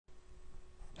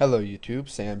Hello YouTube,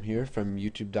 Sam here from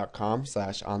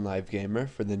youtube.com/onlivegamer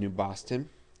for the new Boston.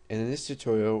 And in this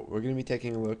tutorial we're going to be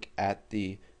taking a look at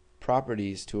the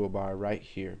properties toolbar right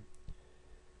here.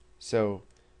 So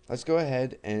let's go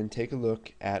ahead and take a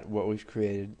look at what we've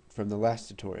created from the last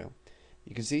tutorial.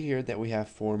 You can see here that we have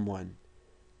form 1.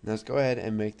 Now let's go ahead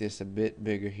and make this a bit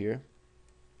bigger here.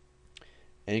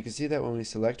 And you can see that when we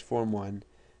select form 1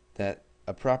 that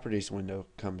a properties window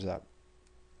comes up.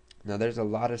 Now there's a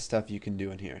lot of stuff you can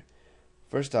do in here.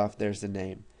 First off, there's the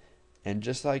name, and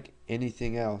just like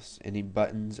anything else, any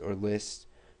buttons or lists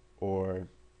or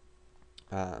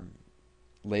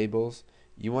labels,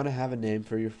 you want to have a name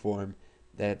for your form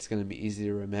that's going to be easy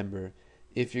to remember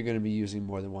if you're going to be using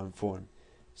more than one form.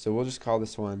 So we'll just call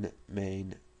this one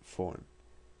main form.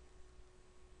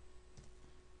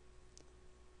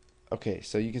 Okay,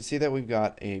 so you can see that we've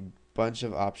got a bunch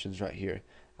of options right here.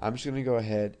 I'm just going to go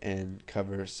ahead and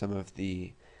cover some of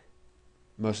the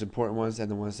most important ones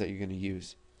and the ones that you're going to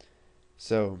use.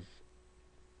 So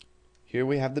here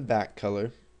we have the back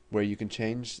color, where you can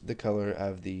change the color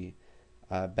of the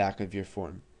back of your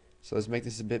form. So let's make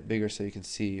this a bit bigger so you can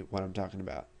see what I'm talking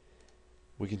about.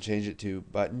 We can change it to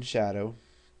button shadow,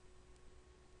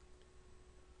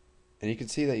 and you can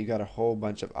see that you got a whole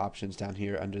bunch of options down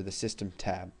here under the system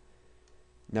tab.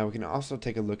 Now we can also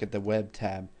take a look at the web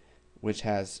tab, which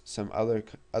has some other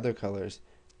colors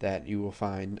that you will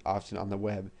find often on the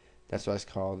web. That's why it's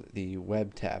called the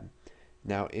web tab.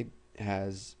 Now it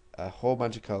has a whole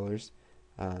bunch of colors,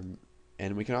 and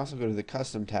we can also go to the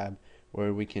custom tab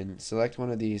where we can select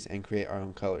one of these and create our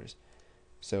own colors.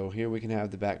 So here we can have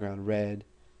the background red,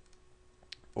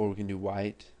 or we can do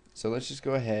white. So let's just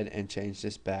go ahead and change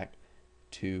this back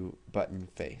to button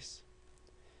face.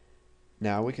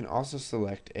 Now we can also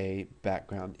select a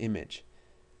background image.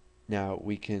 Now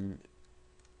we can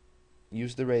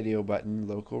use the radio button,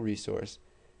 local resource,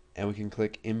 and we can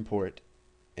click import,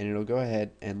 and it'll go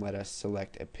ahead and let us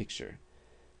select a picture.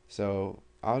 So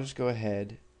I'll just go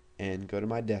ahead and go to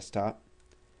my desktop,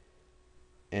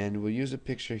 and we'll use a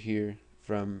picture here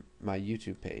from my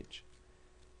YouTube page,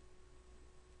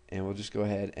 and we'll just go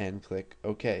ahead and click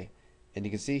OK, and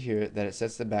you can see here that it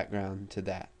sets the background to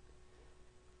that.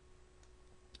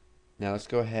 Now let's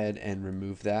go ahead and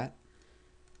remove that.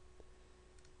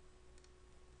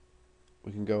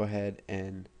 We can go ahead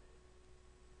and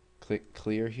click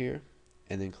clear here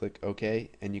and then click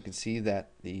OK, and you can see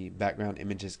that the background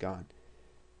image is gone.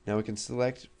 Now we can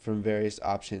select from various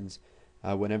options.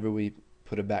 Whenever we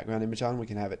put a background image on, we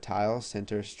can have it tile,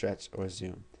 center, stretch, or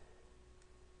zoom.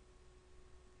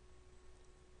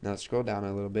 Now let's scroll down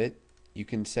a little bit. You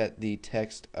can set the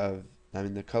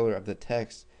the color of the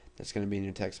text that's going to be in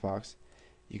your text box.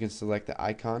 You can select the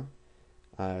icon.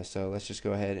 So let's just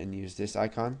go ahead and use this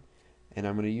icon. And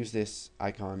I'm going to use this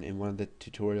icon in one of the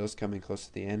tutorials coming close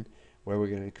to the end, where we're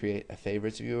going to create a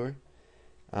favorites viewer.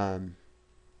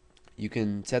 You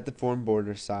can set the form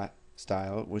border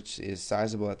style, which is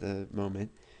sizable at the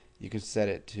moment. You can set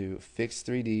it to fixed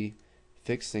 3D,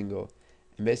 fixed single,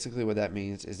 and basically what that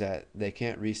means is that they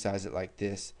can't resize it like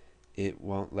this. It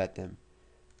won't let them.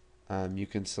 You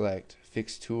can select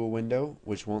fixed tool window,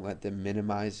 which won't let them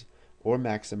minimize or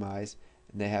maximize,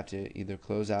 and they have to either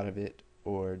close out of it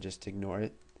or just ignore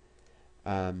it.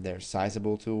 There's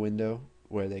sizable tool window,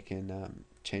 where they can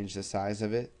change the size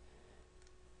of it.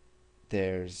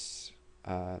 There's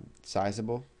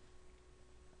sizable,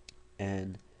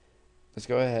 and let's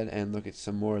go ahead and look at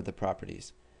some more of the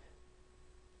properties.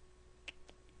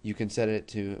 You can set it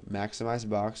to maximize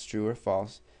box, true or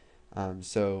false,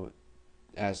 so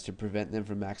as to prevent them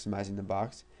from maximizing the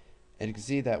box. And you can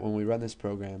see that when we run this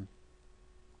program,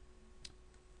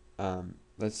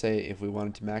 let's say if we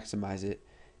wanted to maximize it,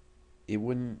 it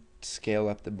wouldn't scale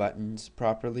up the buttons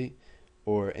properly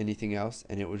or anything else,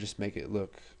 and it would just make it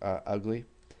look ugly.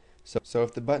 So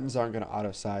if the buttons aren't going to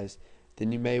auto size,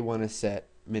 then you may want to set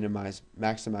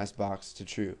maximize box to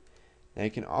true. Now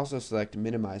you can also select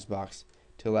minimize box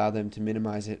to allow them to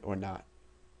minimize it or not.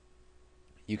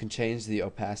 You can change the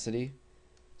opacity,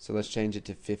 so let's change it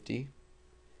to 50,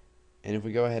 and if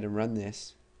we go ahead and run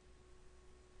this,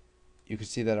 you can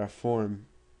see that our form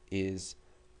is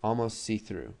almost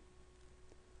see-through.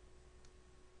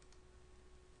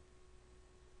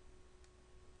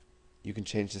 You can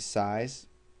change the size.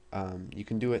 You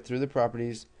can do it through the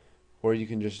properties, or you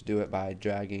can just do it by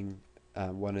dragging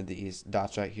one of these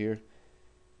dots right here.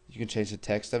 You can change the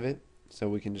text of it, so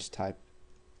we can just type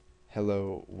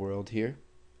hello world here.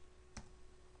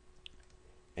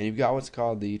 And you've got what's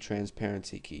called the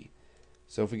transparency key.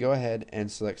 So if we go ahead and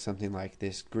select something like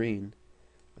this green,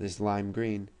 this lime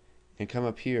green, and come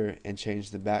up here and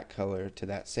change the back color to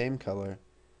that same color,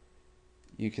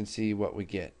 you can see what we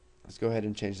get. Let's go ahead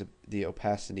and change the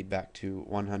opacity back to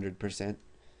 100%.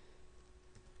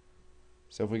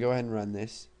 So if we go ahead and run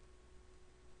this,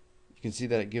 you can see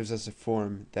that it gives us a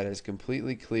form that is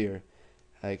completely clear,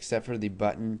 except for the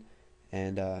button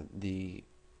and the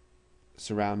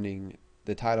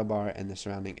title bar and the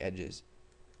surrounding edges.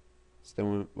 So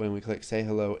then when we click say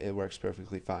hello, it works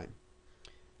perfectly fine.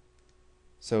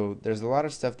 So there's a lot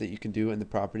of stuff that you can do in the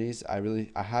properties. I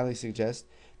highly suggest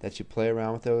that you play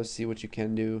around with those, see what you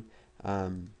can do,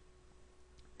 and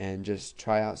just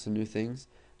try out some new things.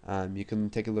 You can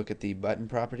take a look at the button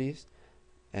properties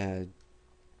and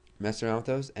mess around with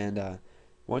those, and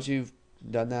once you've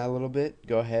done that a little bit,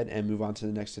 go ahead and move on to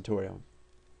the next tutorial.